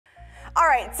All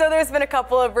right, so there's been a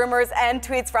couple of rumors and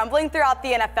tweets rumbling throughout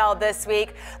the NFL this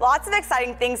week. Lots of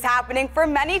exciting things happening for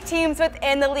many teams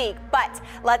within the league. But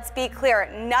let's be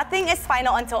clear, nothing is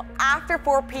final until after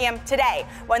 4 p.m. today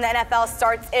when the NFL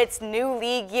starts its new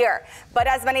league year. But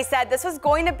as many said, this was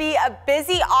going to be a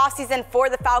busy offseason for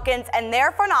the Falcons, and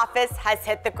their front office has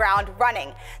hit the ground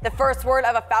running. The first word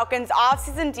of a Falcons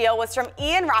offseason deal was from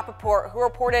Ian Rappaport, who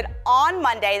reported on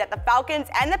Monday that the Falcons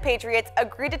and the Patriots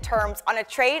agreed to terms on a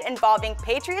trade involving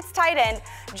Patriots tight end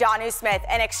Jonnu Smith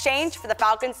in exchange for the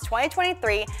Falcons'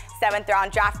 2023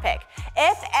 7th-round draft pick.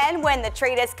 If and when the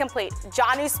trade is complete,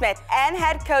 Jonnu Smith and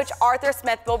head coach Arthur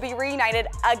Smith will be reunited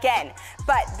again.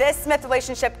 But this Smith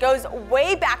relationship goes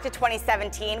way back to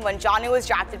 2017 when Jonnu was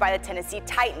drafted by the Tennessee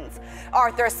Titans.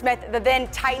 Arthur Smith, the then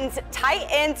Titans tight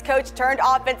ends coach turned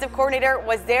offensive coordinator,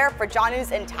 was there for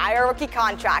Jonnu's entire rookie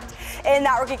contract. In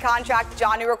that rookie contract,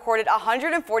 Jonnu recorded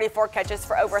 144 catches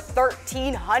for over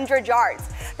 1,300 yards.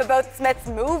 But both Smiths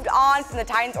moved on from the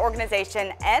Titans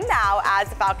organization, and now, as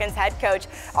the Falcons head coach,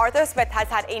 Arthur Smith has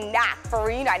had a knack for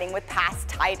reuniting with past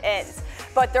tight ends.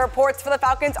 But the reports for the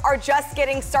Falcons are just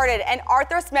getting started, and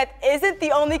Arthur Smith isn't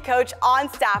the only coach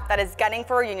on staff that is gunning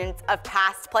for reunions of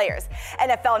past players.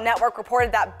 NFL Network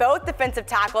reported that both defensive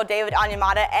tackle David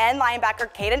Onyemata and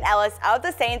linebacker Kaden Elliss of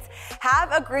the Saints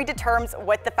have agreed to terms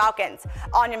with the Falcons.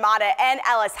 Onyemata and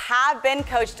Elliss have been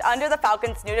coached under the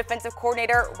Falcons' new defensive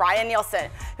coordinator Ryan Nielsen,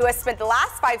 who has spent the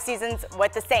last 5 seasons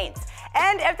with the Saints.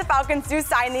 And if the Falcons do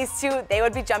sign these two, they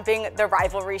would be jumping the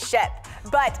rivalry ship.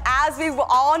 But as we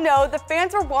all know, the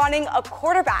fans were wanting a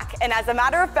quarterback. And as a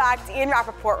matter of fact, Ian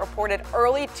Rappaport reported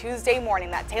early Tuesday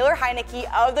morning that Taylor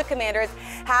Heinicke of the Commanders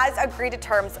has agreed to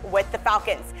terms with the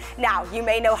Falcons. Now, you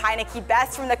may know Heinicke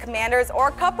best from the Commanders or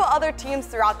a couple other teams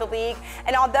throughout the league.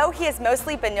 And although he has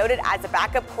mostly been noted as a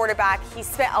backup quarterback, he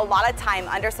spent a lot of time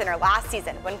under center last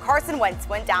season when Carson Wentz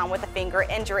went down with a finger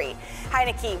injury.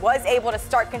 Heinicke was able to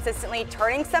start consistently,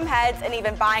 turning some heads and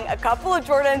even buying a couple of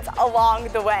Jordans along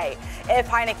the way. If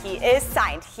Heinicke is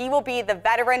signed, he will be the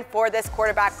veteran for this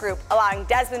quarterback group, allowing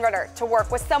Desmond Ridder to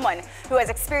work with someone who has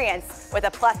experience with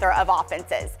a plethora of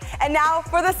offenses. And now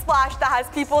for the splash that has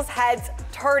people's heads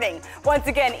turning. Once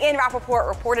again, Ian Rappaport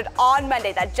reported on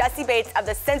Monday that Jessie Bates of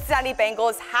the Cincinnati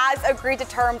Bengals has agreed to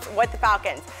terms with the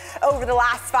Falcons. Over the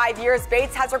last 5 years,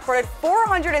 Bates has recorded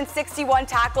 461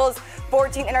 tackles,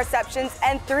 14 interceptions,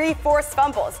 and 3 forced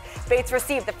fumbles. Bates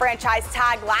received the franchise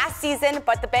tag last season,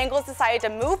 but the Bengals decided to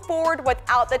move forward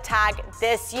without the tag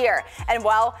this year. And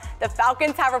well, the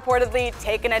Falcons have reportedly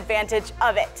taken advantage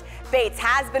of it. Bates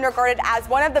has been regarded as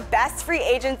one of the best free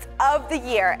agents of the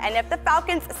year, and if the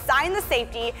Falcons sign the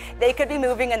safety, they could be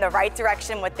moving in the right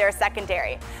direction with their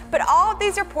secondary. But all of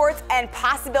these reports and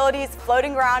possibilities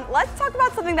floating around, let's talk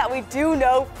about something that we do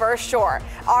know for sure.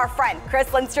 Our friend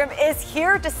Chris Lindstrom is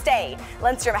here to stay.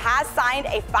 Lindstrom has signed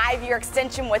a 5-year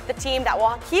extension with the team that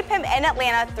will keep him in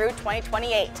Atlanta through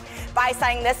 2028. By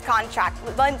signing this contract,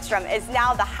 Lindstrom is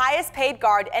now the highest paid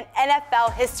guard in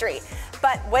NFL history.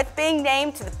 But with being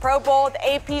named to the Pro Bowl,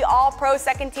 the AP All-Pro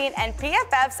second team, and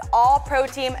PFF's All-Pro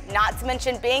team, not to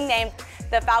mention being named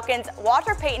the Falcons'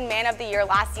 Walter Payton Man of the Year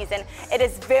last season, it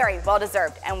is very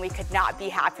well-deserved, and we could not be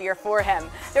happier for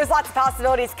him. There's lots of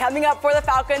possibilities coming up for the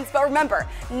Falcons, but remember,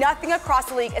 nothing across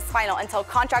the league is final until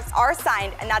contracts are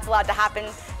signed, and that's allowed to happen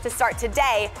to start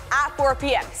today at 4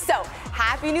 p.m. So,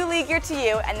 happy new league year to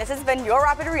you, and this has been your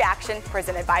Rapid Reaction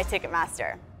presented by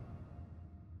Ticketmaster.